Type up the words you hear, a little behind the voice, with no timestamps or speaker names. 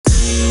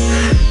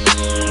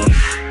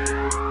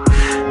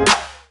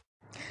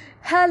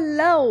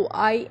Hello,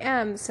 I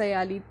am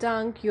Sayali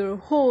Tank, your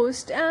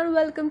host, and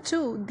welcome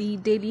to the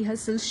Daily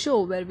Hustle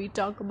Show where we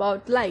talk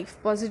about life,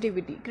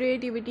 positivity,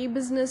 creativity,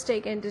 business,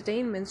 tech,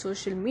 entertainment,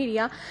 social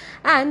media,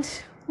 and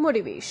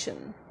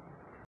motivation.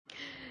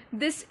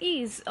 This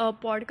is a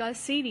podcast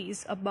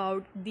series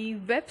about the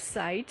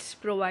websites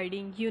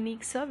providing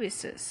unique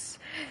services.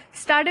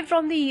 Started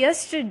from the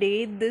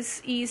yesterday,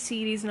 this is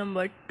series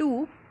number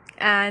 2,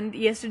 and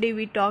yesterday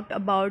we talked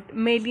about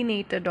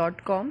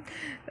mailinator.com,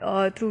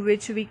 through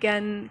which we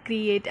can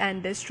create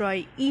and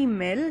destroy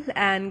email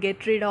and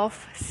get rid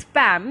of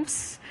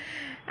spams.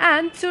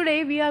 And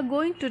today we are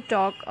going to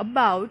talk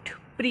about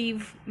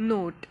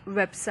PrivNote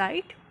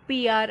website,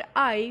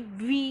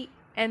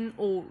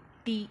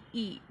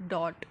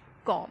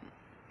 PrivNote.com.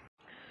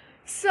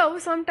 So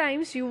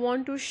sometimes you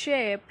want to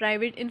share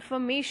private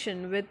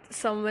information with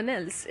someone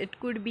else. It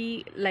could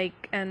be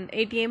like an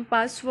ATM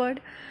password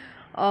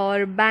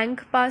or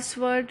bank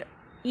password,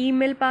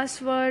 email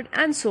password,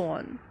 and so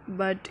on.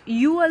 But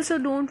you also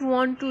don't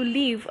want to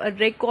leave a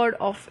record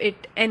of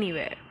it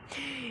anywhere.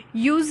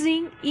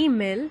 Using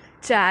email,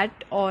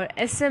 chat, or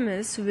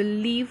SMS will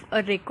leave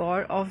a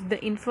record of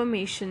the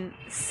information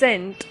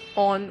sent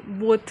on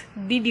both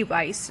the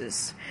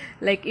devices.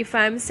 Like if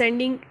I'm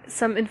sending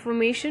some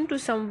information to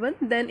someone,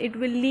 then it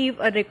will leave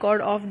a record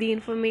of the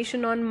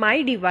information on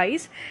my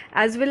device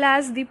as well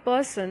as the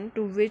person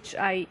to which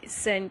I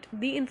sent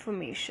the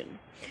information.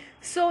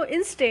 So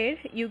instead,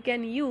 you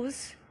can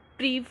use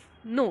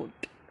PrivNote.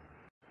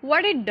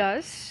 What it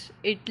does,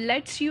 it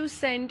lets you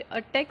send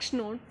a text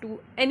note to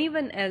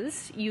anyone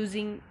else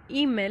using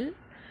email,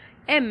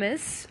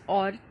 MS,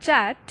 or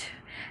chat,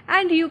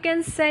 and you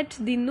can set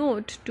the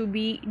note to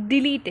be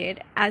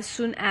deleted as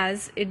soon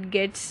as it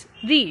gets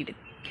read.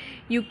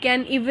 You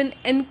can even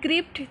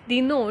encrypt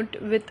the note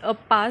with a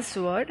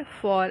password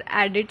for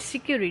added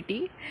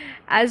security,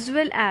 as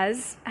well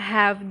as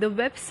have the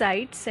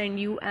website send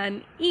you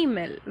an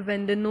email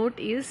when the note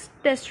is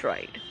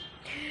destroyed.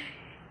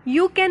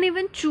 You can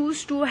even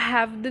choose to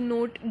have the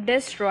note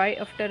destroy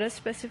after a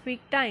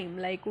specific time,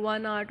 like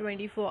 1 hour,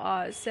 24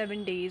 hours,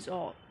 7 days,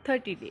 or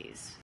 30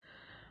 days.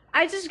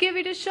 I just gave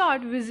it a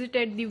shot,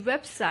 visited the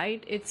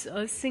website. It's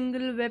a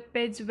single web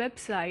page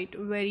website,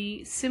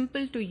 very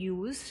simple to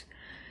use,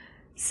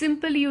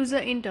 simple user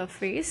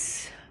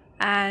interface,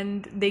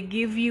 and they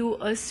give you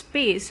a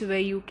space where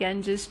you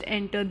can just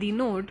enter the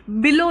note.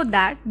 Below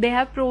that, they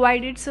have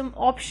provided some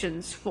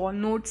options for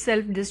note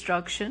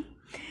self-destruction,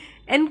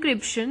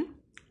 encryption,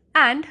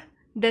 and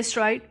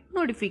destroyed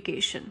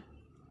notification.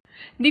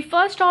 The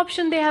first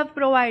option they have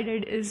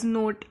provided is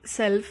note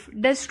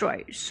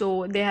self-destroyed.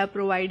 So they have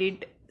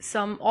provided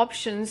some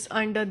options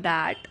under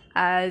that,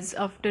 as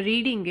after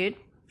reading it,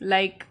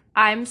 like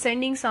I'm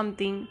sending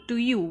something to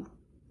you,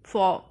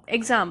 for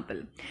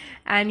example,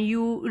 and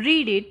you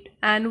read it,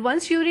 and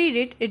once you read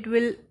it, it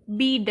will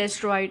be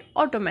destroyed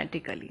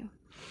automatically.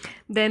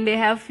 Then they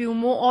have few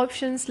more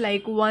options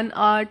like 1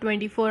 hour,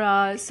 24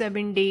 hours,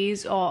 7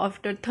 days, or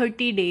after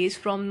 30 days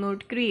from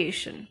note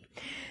creation.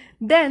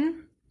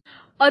 Then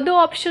other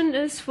option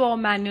is for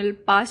manual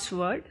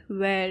password,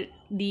 where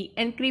the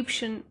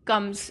encryption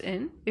comes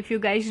in. If you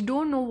guys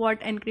don't know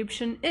what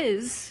encryption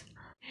is,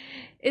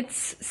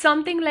 it's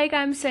something like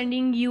I'm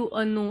sending you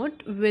a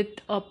note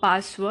with a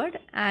password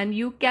and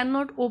you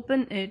cannot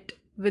open it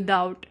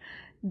without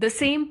the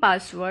same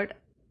password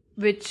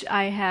which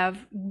I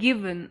have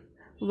given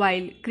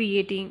while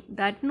creating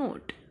that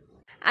note.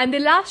 And the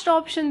last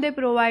option they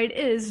provide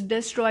is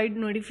destroyed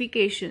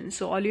notification.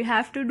 So all you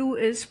have to do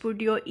is put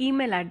your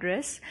email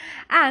address,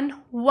 and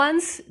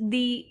once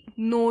the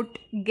note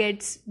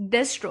gets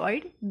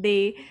destroyed,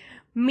 they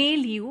mail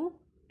you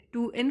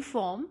to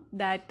inform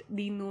that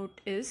the note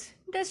is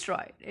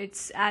destroyed.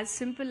 It's as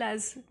simple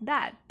as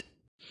that.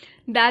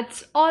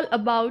 That's all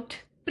about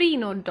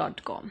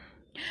PrivNote.com.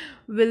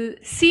 We'll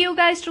see you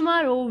guys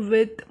tomorrow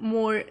with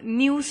more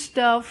new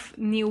stuff,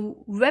 new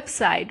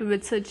website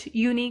with such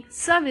unique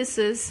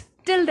services.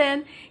 Till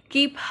then,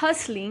 keep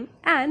hustling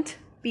and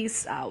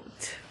peace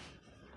out.